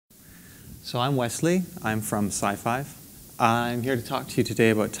So I'm Wesley. I'm from Sci-Fi. I'm here to talk to you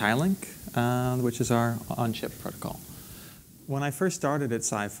today about TileLink, which is our on-chip protocol. When I first started at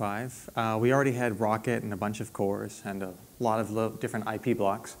Sci-Fi, we already had Rocket and a bunch of cores and a lot of different IP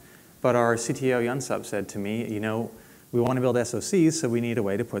blocks. But our CTO, Yunsub, said to me, you know, we want to build SoCs, so we need a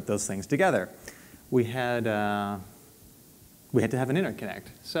way to put those things together. We had to have an interconnect.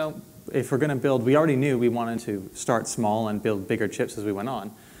 So if we're going to build, we already knew we wanted to start small and build bigger chips as we went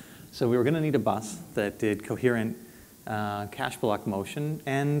on. So we were going to need a bus that did coherent cache block motion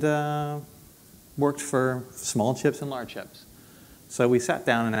and worked for small chips and large chips. So we sat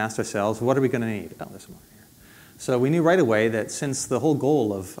down and asked ourselves, what are we going to need? Oh, there's one here. So we knew right away that since the whole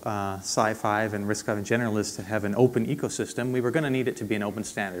goal of Sci-Fi and RISC-V in general is to have an open ecosystem, we were going to need it to be an open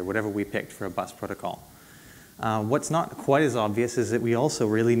standard, whatever we picked for a bus protocol. What's not quite as obvious is that we also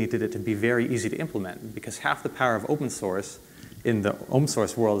really needed it to be very easy to implement, because half the power of open source in the open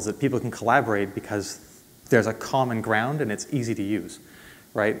source world is that people can collaborate because there's a common ground and it's easy to use,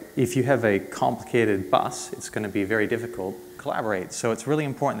 right? If you have a complicated bus, it's going to be very difficult to collaborate. So it's really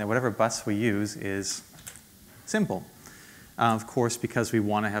important that whatever bus we use is simple. Of course, because we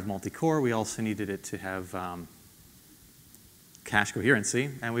want to have multi-core, we also needed it to have cache coherency,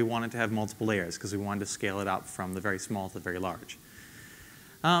 and we wanted to have multiple layers because we wanted to scale it up from the very small to the very large.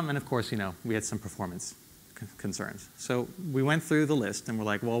 And of course, you know, we had some performance concerns. So we went through the list and we're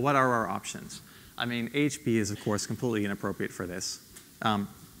like, well, what are our options? I mean, HB is, of course, completely inappropriate for this.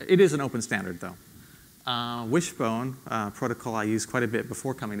 It is an open standard, though. Wishbone, protocol I used quite a bit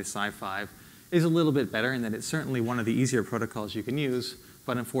before coming to Sci-Fi, is a little bit better in that it's certainly one of the easier protocols you can use,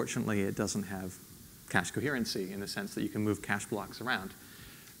 but unfortunately it doesn't have cache coherency in the sense that you can move cache blocks around.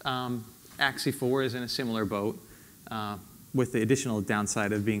 Axie4 is in a similar boat, with the additional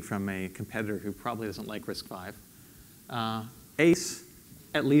downside of being from a competitor who probably doesn't like RISC-V. ACE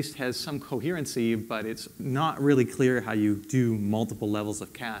at least has some coherency, but it's not really clear how you do multiple levels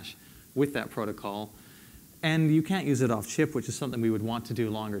of cache with that protocol. And you can't use it off chip, which is something we would want to do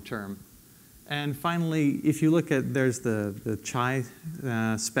longer term. And finally, if you look at, there's the Chai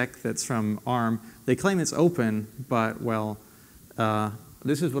spec that's from ARM. They claim it's open, but, well,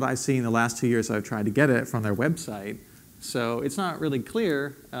 this is what I've seen the last 2 years I've tried to get it from their website. So it's not really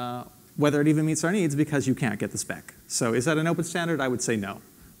clear whether it even meets our needs because you can't get the spec. So is that an open standard? I would say no,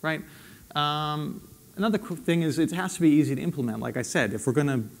 right? Another thing is it has to be easy to implement. Like I said, if we're going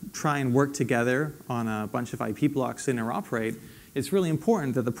to try and work together on a bunch of IP blocks to interoperate, it's really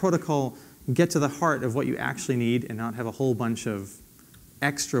important that the protocol get to the heart of what you actually need and not have a whole bunch of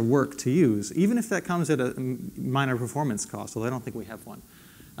extra work to use, even if that comes at a minor performance cost, although I don't think we have one.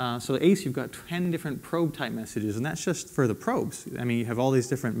 So ACE, you've got 10 different probe type messages, and that's just for the probes. I mean, you have all these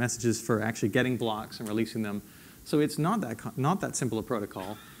different messages for actually getting blocks and releasing them. So it's not that simple a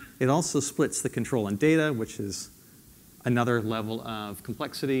protocol. It also splits the control and data, which is another level of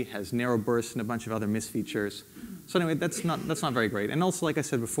complexity, has narrow bursts and a bunch of other misfeatures. So anyway, that's not very great. And also, like I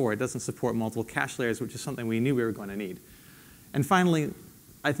said before, it doesn't support multiple cache layers, which is something we knew we were going to need. And finally,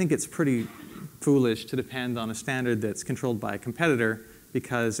 I think it's pretty foolish to depend on a standard that's controlled by a competitor,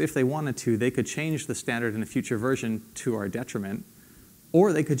 because if they wanted to, they could change the standard in a future version to our detriment.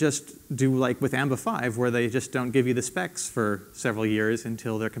 Or they could just do like with AMBA 5, where they just don't give you the specs for several years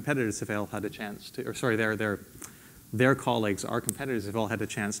until their competitors have all had a chance to, or sorry, their colleagues, our competitors, have all had a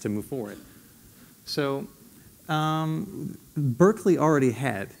chance to move forward. So Berkeley already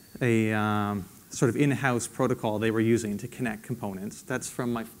had a sort of in-house protocol they were using to connect components. That's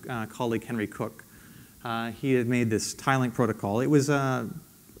from my colleague Henry Cook. He had made this TileLink protocol. It was an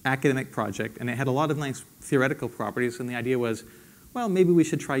academic project, and it had a lot of nice theoretical properties, and the idea was, well, maybe we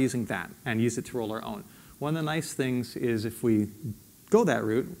should try using that and use it to roll our own. One of the nice things is if we go that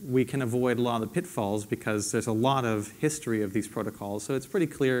route, we can avoid a lot of the pitfalls because there's a lot of history of these protocols, so it's pretty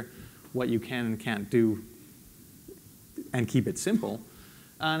clear what you can and can't do and keep it simple.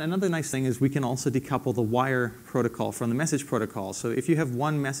 And another nice thing is we can also decouple the wire protocol from the message protocol. So if you have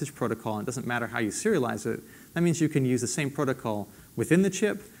one message protocol, and it doesn't matter how you serialize it, that means you can use the same protocol within the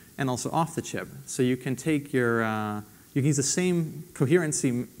chip and also off the chip. So you can take your, you can use the same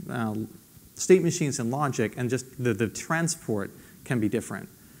coherency state machines and logic, and just the transport can be different.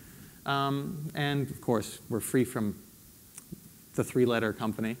 And of course, we're free from the three-letter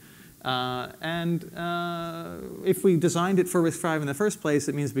company. If we designed it for RISC-V in the first place,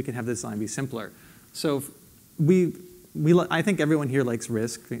 it means we can have the design be simpler. So I think everyone here likes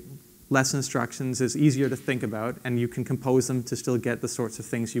RISC. Less instructions is easier to think about, and you can compose them to still get the sorts of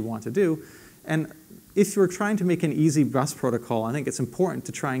things you want to do. And if you're trying to make an easy bus protocol, I think it's important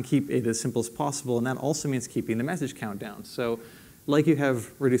to try and keep it as simple as possible, and that also means keeping the message count down. So like you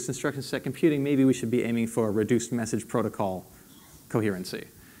have reduced instruction set computing, maybe we should be aiming for reduced message protocol coherency.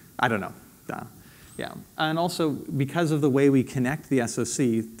 I don't know. Yeah. And also, because of the way we connect the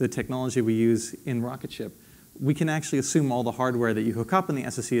SoC, the technology we use in Rocketship, we can actually assume all the hardware that you hook up in the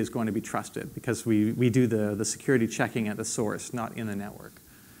SoC is going to be trusted, because we do the security checking at the source, not in the network.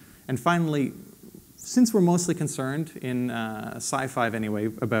 And finally, since we're mostly concerned in Sci-Fi anyway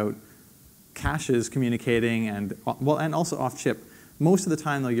about caches communicating and also off-chip, most of the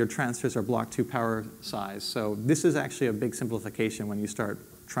time, though, your transfers are block 2 power size. So this is actually a big simplification when you start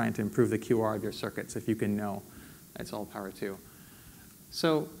trying to improve the QR of your circuits, if you can know it's all power 2.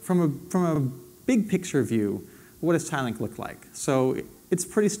 So from a big picture view, what does TileLink look like? So it's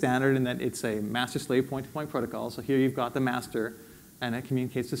pretty standard in that it's a master-slave point-to-point protocol. So here you've got the master, and it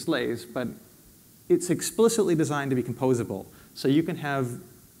communicates to slaves. But it's explicitly designed to be composable. So you can have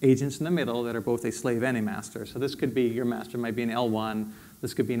agents in the middle that are both a slave and a master. So this could be, your master might be an L1,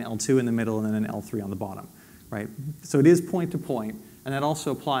 this could be an L2 in the middle, and then an L3 on the bottom, right? So it is point-to-point, and that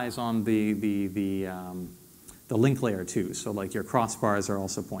also applies on the link layer too. So like your crossbars are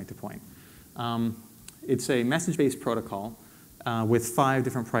also point-to-point. It's a message-based protocol with 5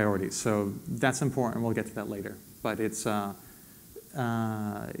 different priorities. So that's important. We'll get to that later. But it's so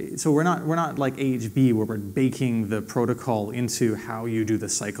we're not like AHB where we're baking the protocol into how you do the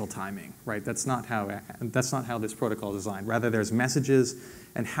cycle timing, right? That's not how this protocol is designed. Rather, there's messages,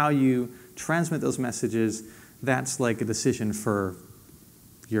 and how you transmit those messages, that's like a decision for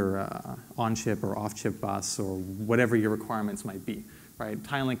your on-chip or off-chip bus or whatever your requirements might be, right?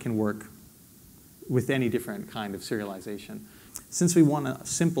 TileLink can work with any different kind of serialization. Since we want a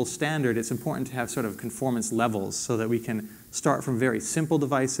simple standard, it's important to have sort of conformance levels so that we can start from very simple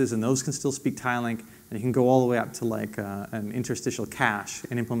devices, and those can still speak TileLink, and you can go all the way up to like an interstitial cache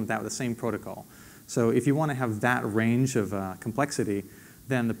and implement that with the same protocol. So if you want to have that range of complexity,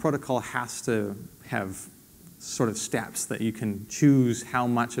 then the protocol has to have sort of steps that you can choose how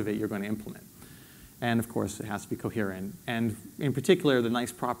much of it you're going to implement. And of course, it has to be coherent. And in particular, the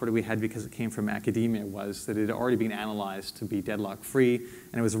nice property we had, because it came from academia, was that it had already been analyzed to be deadlock-free,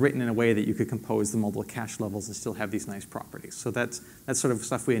 and it was written in a way that you could compose the multiple cache levels and still have these nice properties. So that's sort of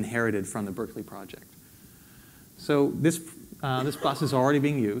stuff we inherited from the Berkeley project. So this bus is already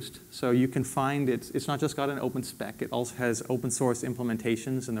being used. So you can find it's not just got an open spec. It also has open source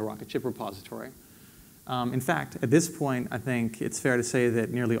implementations in the Rocketship repository. In fact, at this point, I think it's fair to say that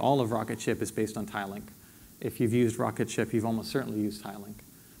nearly all of Rocketship is based on TileLink. If you've used Rocketship, you've almost certainly used TileLink.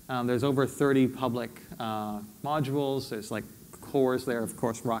 There's over 30 public modules. There's like cores there, of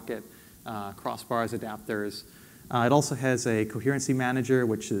course, Rocket, crossbars, adapters. It also has a coherency manager,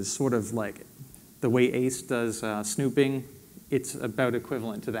 which is sort of like the way ACE does snooping. It's about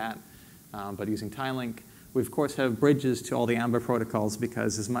equivalent to that, but using TileLink. We, of course, have bridges to all the AMBA protocols,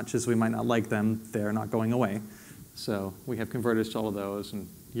 because as much as we might not like them, they're not going away. So we have converters to all of those, and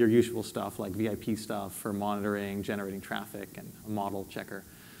your usual stuff like VIP stuff for monitoring, generating traffic, and a model checker.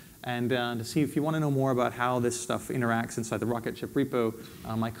 And to see if you want to know more about how this stuff interacts inside the Rocketship repo,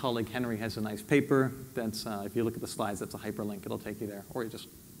 my colleague Henry has a nice paper. That's, if you look at the slides, that's a hyperlink. It'll take you there, or you just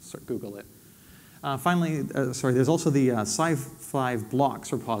Google it. Finally, there's also the Sci-Fi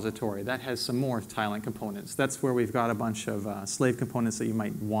blocks repository. That has some more TileLink components. That's where we've got a bunch of slave components that you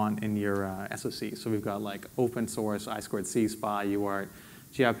might want in your SoC. So we've got like open source, I2C, SPI, UART,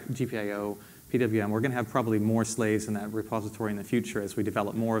 GPIO, PWM. We're going to have probably more slaves in that repository in the future as we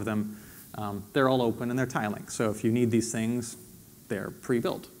develop more of them. They're all open, and they're TileLink. So if you need these things, they're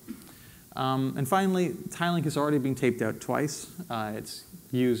pre-built. And finally, TileLink is already being taped out twice. It's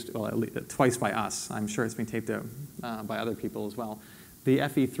used, well, at least twice by us. I'm sure it's been taped out by other people as well. The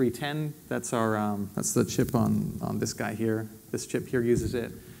FE310, that's the chip on this guy here. This chip here uses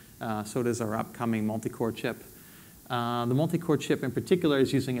it. So does our upcoming multi-core chip. The multi-core chip in particular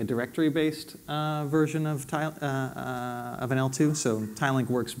is using a directory-based version of an L2. So TileLink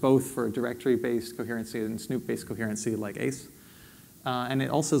works both for directory-based coherency and Snoop-based coherency like ACE. And it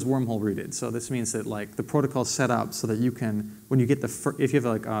also is wormhole rooted. So this means that like the protocol is set up so that you can, when you get if you have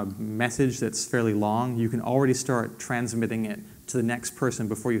like a message that's fairly long, you can already start transmitting it to the next person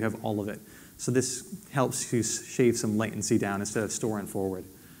before you have all of it. So this helps you shave some latency down instead of store and forward.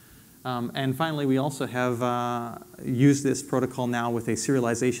 And finally, we also have used this protocol now with a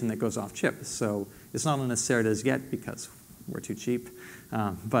serialization that goes off chip. So it's not on a SerDes yet because we're too cheap,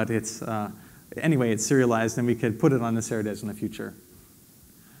 but it's anyway, it's serialized, and we could put it on the SerDes in the future.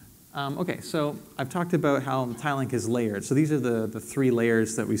 Okay, so I've talked about how TileLink is layered. So these are the 3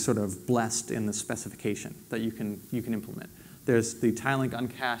 layers that we sort of blessed in the specification that you can implement. There's the TileLink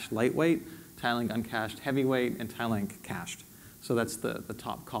uncached lightweight, TileLink uncached heavyweight, and TileLink cached. So that's the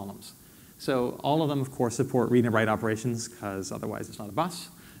top columns. So all of them, of course, support read and write operations, because otherwise it's not a bus.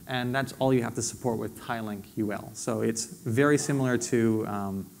 And that's all you have to support with TileLink UL. So it's very similar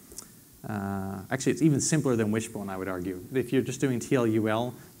to, actually, it's even simpler than Wishbone, I would argue. If you're just doing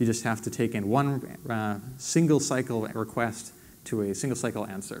TLUL, you just have to take in one single cycle request to a single cycle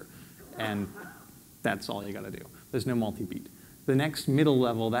answer. And that's all you got to do. There's no multi-beat. The next middle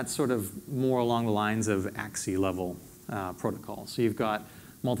level, that's sort of more along the lines of AXI level protocol. So you've got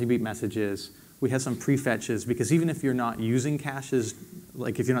multi-beat messages. We have some prefetches, because even if you're not using caches,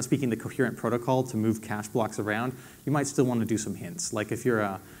 like if you're not speaking the Coherent protocol to move cache blocks around, you might still want to do some hints. Like if you're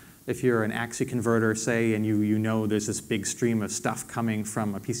an AXI converter, say, and you know there's this big stream of stuff coming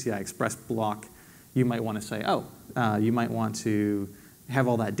from a PCI Express block, you might want to say, oh, you might want to have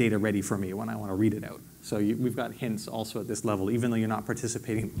all that data ready for me when I want to read it out. So we've got hints also at this level, even though you're not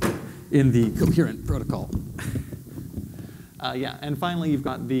participating in the Coherent protocol. Yeah, and finally, you've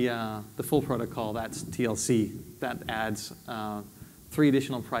got the full protocol. That's TLC. That adds 3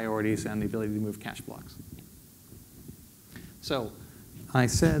 additional priorities and the ability to move cache blocks. So I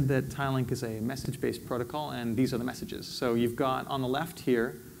said that TileLink is a message-based protocol, and these are the messages. So you've got on the left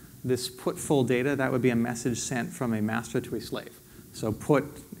here this put full data. That would be a message sent from a master to a slave. So put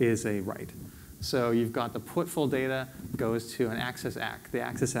is a write. So you've got the put full data goes to an access ACK. The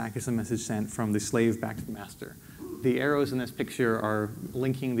access ACK is the message sent from the slave back to the master. The arrows in this picture are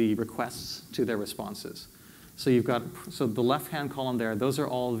linking the requests to their responses. So you've got, so the left-hand column there, those are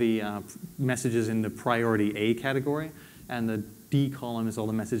all the messages in the priority A category, and the D column is all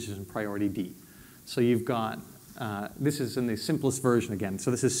the messages in priority D. So you've got, this is in the simplest version again.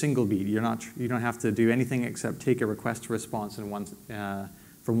 So this is single beat. You don't have to do anything except take a request to response in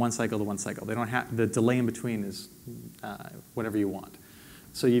from one cycle to one cycle. They don't have, the delay in between is whatever you want.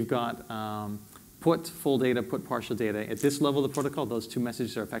 So you've got put full data, put partial data. At this level of the protocol, those 2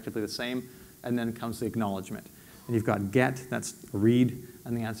 messages are effectively the same, and then comes the acknowledgement. And you've got get, that's read,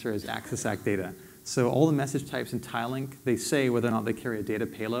 and the answer is access ACK data. So all the message types in TileLink, they say whether or not they carry a data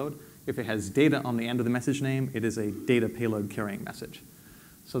payload. If it has data on the end of the message name, it is a data payload carrying message.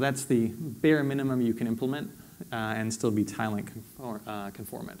 So that's the bare minimum you can implement and still be TileLink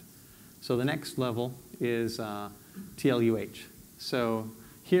conformant. So the next level is TLUH. So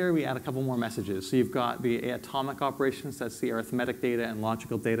here we add a couple more messages. So you've got the atomic operations, that's the arithmetic data and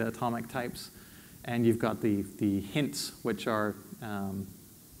logical data atomic types. And you've got the hints, which are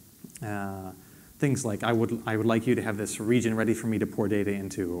things like I would like you to have this region ready for me to pour data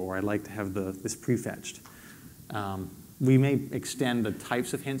into, or I'd like to have this prefetched. We may extend the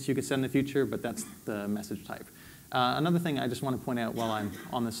types of hints you could send in the future, but that's the message type. Another thing I just want to point out while I'm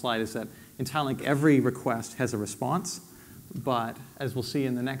on this slide is that in TileLink, every request has a response. But as we'll see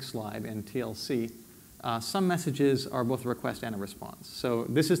in the next slide in TLC, some messages are both a request and a response. So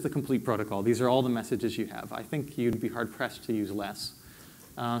this is the complete protocol. These are all the messages you have. I think you'd be hard-pressed to use less.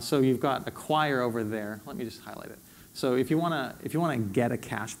 So you've got acquire over there. Let me just highlight it. So if you want to get a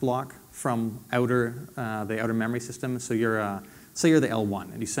cache block from the outer memory system, so say you're the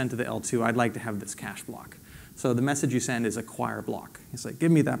L1 and you send to the L2, I'd like to have this cache block. So the message you send is acquire block. It's like,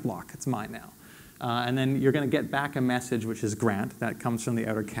 give me that block. It's mine now. And then you're going to get back a message, which is grant. That comes from the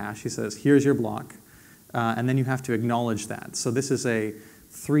outer cache. He says, here's your block. And then you have to acknowledge that. So this is a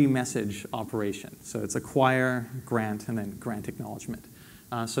 3-message operation. So it's acquire, grant, and then grant acknowledgement.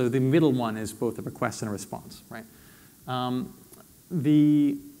 So the middle one is both a request and a response, right?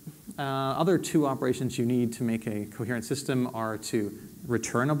 The other 2 operations you need to make a coherent system are to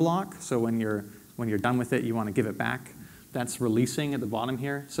return a block. So when you're done with it, you want to give it back. That's releasing at the bottom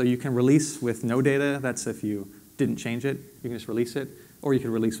here. So you can release with no data. That's if you didn't change it. You can just release it. Or you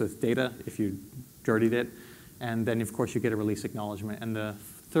can release with data if you dirtied it. And then, of course, you get a release acknowledgement. And the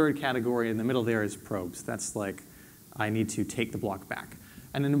 3rd category in the middle there is probes. That's like, I need to take the block back.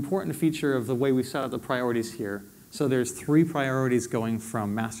 And an important feature of the way we set up the priorities here, so there's 3 priorities going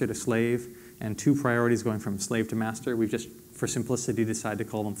from master to slave and 2 priorities going from slave to master. We've just, for simplicity, decided to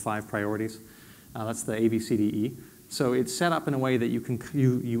call them 5 priorities. That's the A, B, C, D, E. So it's set up in a way that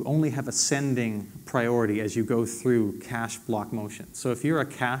you only have ascending priority as you go through cache block motion. So if you're a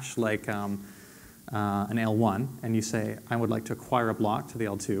cache like an L1 and you say, I would like to acquire a block to the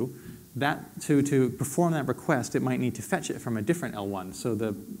L2, to perform that request, it might need to fetch it from a different L1. So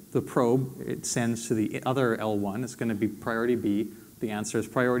the probe, it sends to the other L1. It's going to be priority B. The answer is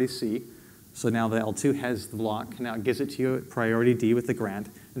priority C. So now the L2 has the block. Now it gives it to you at priority D with the grant.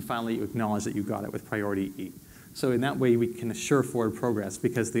 And finally, you acknowledge that you got it with priority E. So in that way, we can assure forward progress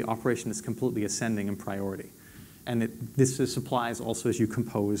because the operation is completely ascending in priority. And this applies also as you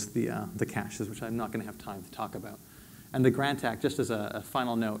compose the caches, which I'm not going to have time to talk about. And the grant hack, just as a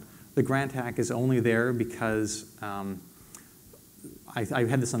final note, the grant hack is only there because I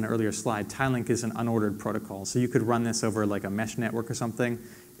had this on an earlier slide. TileLink is an unordered protocol, so you could run this over like a mesh network or something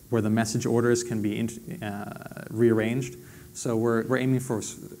where the message orders can be rearranged. So we're aiming for,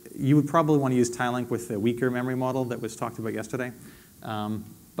 you would probably want to use TileLink with the weaker memory model that was talked about yesterday,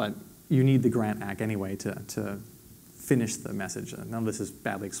 but you need the grant hack anyway to finish the message. None of this is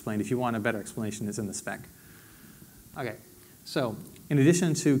badly explained. If you want a better explanation, it's in the spec. Okay, so in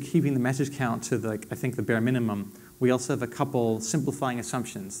addition to keeping the message count to I think the bare minimum, we also have a couple simplifying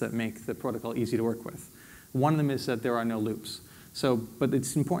assumptions that make the protocol easy to work with. One of them is that there are no loops. But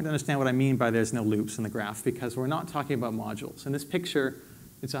it's important to understand what I mean by there's no loops in the graph, because we're not talking about modules. In this picture,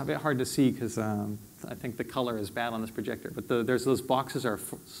 it's a bit hard to see because I think the color is bad on this projector. But there's those boxes are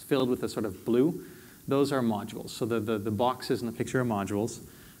filled with a sort of blue. Those are modules. So the boxes in the picture are modules,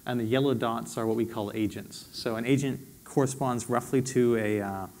 and the yellow dots are what we call agents. So an agent corresponds roughly to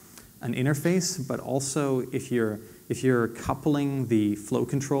an interface, but also if you're coupling the flow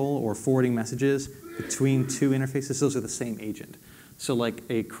control or forwarding messages between two interfaces, those are the same agent. So like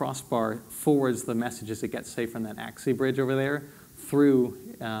a crossbar forwards the messages it gets, say, from that AXI bridge over there through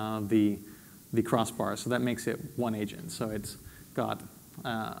the crossbar. So that makes it one agent. So it's got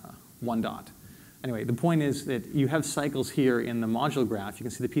one dot. Anyway, the point is that you have cycles here in the module graph. You can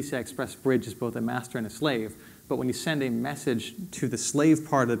see the PCI Express bridge is both a master and a slave. But when you send a message to the slave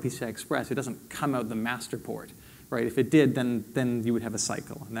part of the PCI Express, it doesn't come out the master port, right? If it did, then you would have a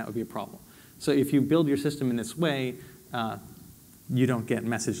cycle, and that would be a problem. So if you build your system in this way, you don't get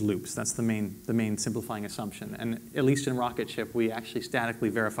message loops. That's the main simplifying assumption. And at least in Rocketship, we actually statically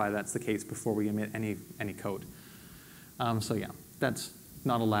verify that's the case before we emit any code. So yeah, that's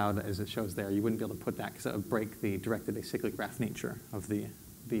not allowed as it shows there. You wouldn't be able to put that because that would break the directed acyclic graph nature of the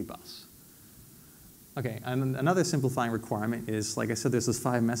bus. Okay, and another simplifying requirement is, like I said, there's those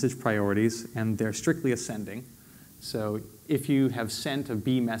 5 message priorities, and they're strictly ascending. So if you have sent a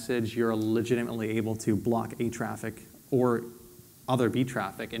B message, you're legitimately able to block A traffic or other B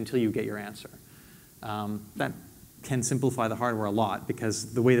traffic until you get your answer. That can simplify the hardware a lot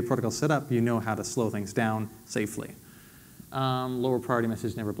because the way the protocol's set up, you know how to slow things down safely. Lower priority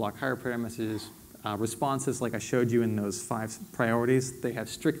messages never block higher priority messages. Responses, like I showed you in those 5 priorities, they have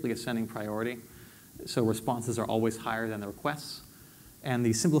strictly ascending priority. So responses are always higher than the requests. And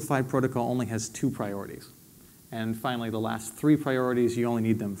the simplified protocol only has 2 priorities. And finally, the last 3 priorities, you only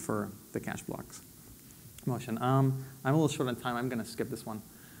need them for the cache blocks. Motion. I'm a little short on time. I'm going to skip this one.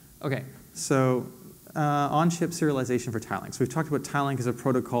 OK, so on-chip serialization for TileLink. So we've talked about TileLink as a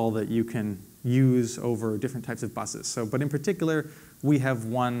protocol that you can use over different types of buses. But in particular, we have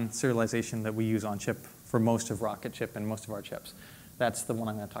one serialization that we use on-chip for most of Rocketship and most of our chips. That's the one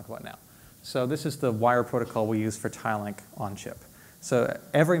I'm going to talk about now. So this is the wire protocol we use for TileLink on-chip. So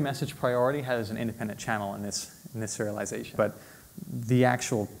every message priority has an independent channel in this serialization. But the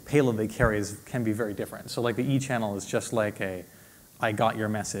actual payload they carry can be very different. So like the E channel is just like I got your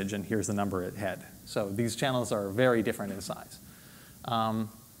message and here's the number it had. So these channels are very different in size.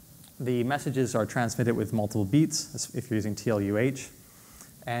 The messages are transmitted with multiple beats if you're using TLUH.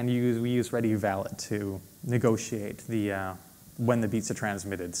 And we use ready valid to negotiate when the beats are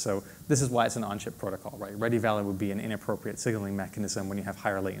transmitted. So this is why it's an on-chip protocol, right? Ready valid would be an inappropriate signaling mechanism when you have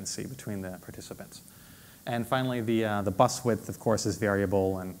higher latency between the participants. And finally, the bus width, of course, is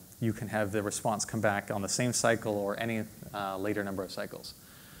variable, and you can have the response come back on the same cycle or any later number of cycles.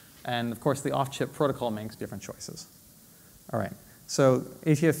 And of course, the off-chip protocol makes different choices. All right. So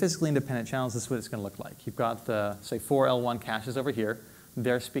if you have physically independent channels, this is what it's going to look like. You've got the, say, 4 L1 caches over here.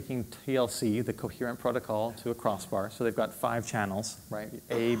 They're speaking TLC, the Coherent protocol, to a crossbar. So they've got 5 channels, right?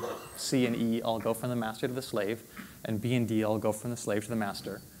 A, C, and E all go from the master to the slave, and B and D all go from the slave to the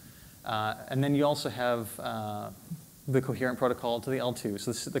master. And then you also have the Coherent protocol to the L2.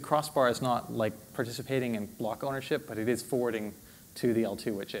 So the crossbar is not like participating in block ownership, but it is forwarding to the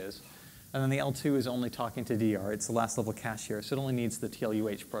L2, which is. And then the L2 is only talking to DR. It's the last level cache here, so it only needs the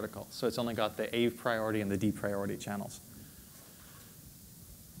TLUH protocol. So it's only got the A priority and the D priority channels.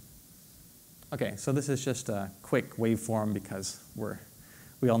 OK, so this is just a quick waveform because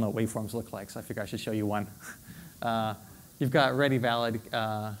we all know what waveforms look like, so I figure I should show you one. You've got ready valid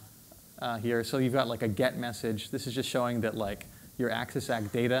here. So you've got like a get message. This is just showing that like your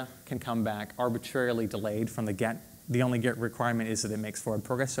AXIS-ACK data can come back arbitrarily delayed from the get. The only get requirement is that it makes forward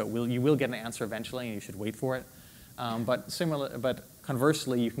progress. So you will get an answer eventually, and you should wait for it. But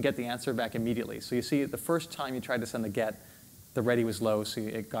conversely, you can get the answer back immediately. So you see the first time you tried to send the get, the ready was low, so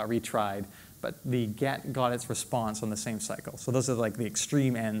it got retried. But the get got its response on the same cycle. So those are like the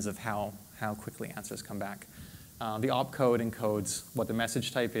extreme ends of how quickly answers come back. The opcode encodes what the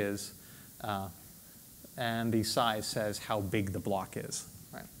message type is, and the size says how big the block is.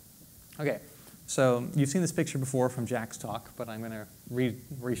 Right? Okay, so you've seen this picture before from Jack's talk, but I'm going to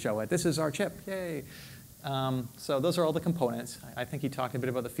re-show it. This is our chip, yay! So those are all the components. I think he talked a bit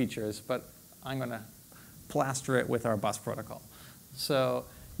about the features, but I'm going to plaster it with our bus protocol. So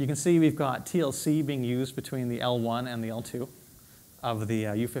you can see we've got TLC being used between the L1 and the L2 of the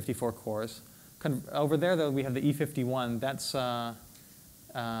U54 cores. Over there, though, we have the E51. That's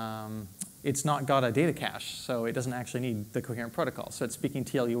it's not got a data cache, so it doesn't actually need the coherent protocol. So it's speaking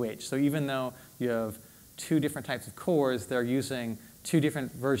TLUH. So even though you have two different types of cores, they're using two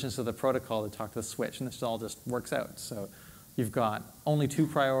different versions of the protocol to talk to the switch, and this all just works out. So you've got only 2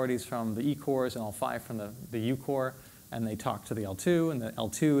 priorities from the E cores and all 5 from the U core, and they talk to the L2, and the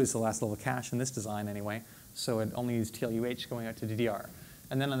L2 is the last level cache in this design anyway, so it only uses TLUH going out to DDR.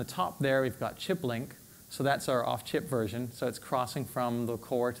 And then on the top there, we've got ChipLink. So that's our off-chip version. So it's crossing from the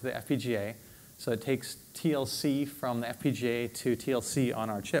core to the FPGA. So it takes TLC from the FPGA to TLC on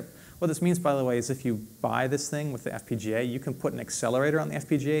our chip. What this means, by the way, is if you buy this thing with the FPGA, you can put an accelerator on the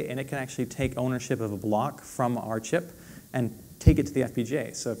FPGA, and it can actually take ownership of a block from our chip and take it to the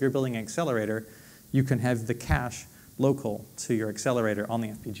FPGA. So if you're building an accelerator, you can have the cache local to your accelerator on the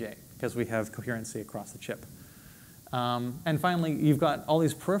FPGA because we have coherency across the chip. And finally, you've got all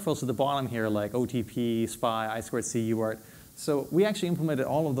these peripherals at the bottom here, like OTP, SPI, I2C, UART. So we actually implemented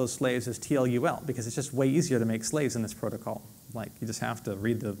all of those slaves as TLUL because it's just way easier to make slaves in this protocol. Like, you just have to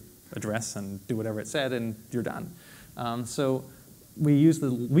read the address and do whatever it said, and you're done. So we use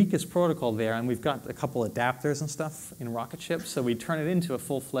the weakest protocol there, and we've got a couple adapters and stuff in Rocket chips, so we turn it into a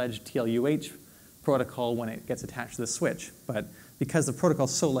full-fledged TLUH protocol when it gets attached to the switch. But because the protocol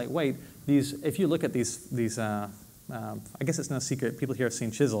is so lightweight, if you look at these I guess it's no secret, people here have seen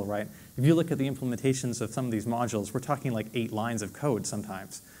Chisel, right? If you look at the implementations of some of these modules, we're talking like 8 lines of code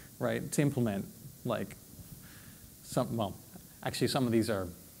sometimes, right? To implement like well, actually some of these are,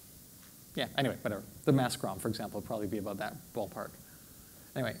 yeah, anyway, whatever. The Maskrom, for example, will probably be about that ballpark.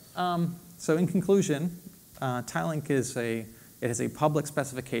 Anyway, so in conclusion, TileLink has a public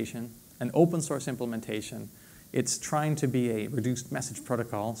specification, an open source implementation. It's trying to be a reduced message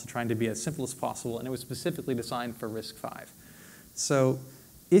protocol, so trying to be as simple as possible, and it was specifically designed for RISC-V. So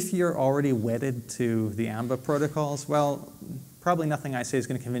if you're already wedded to the AMBA protocols, well, probably nothing I say is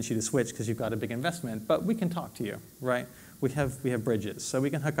going to convince you to switch because you've got a big investment, but we can talk to you, right? We have bridges, so we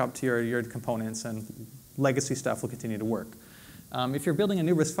can hook up to your components, and legacy stuff will continue to work. If you're building a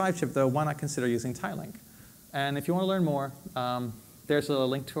new RISC-V chip, though, why not consider using TileLink? And if you want to learn more, there's a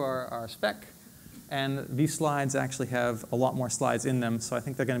link to our spec. And these slides actually have a lot more slides in them, so I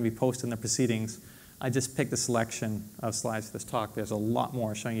think they're going to be posted in the proceedings. I just picked a selection of slides for this talk. There's a lot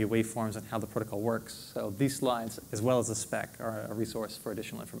more showing you waveforms and how the protocol works. So these slides, as well as the spec, are a resource for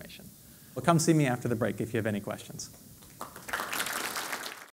additional information. Well, come see me after the break if you have any questions.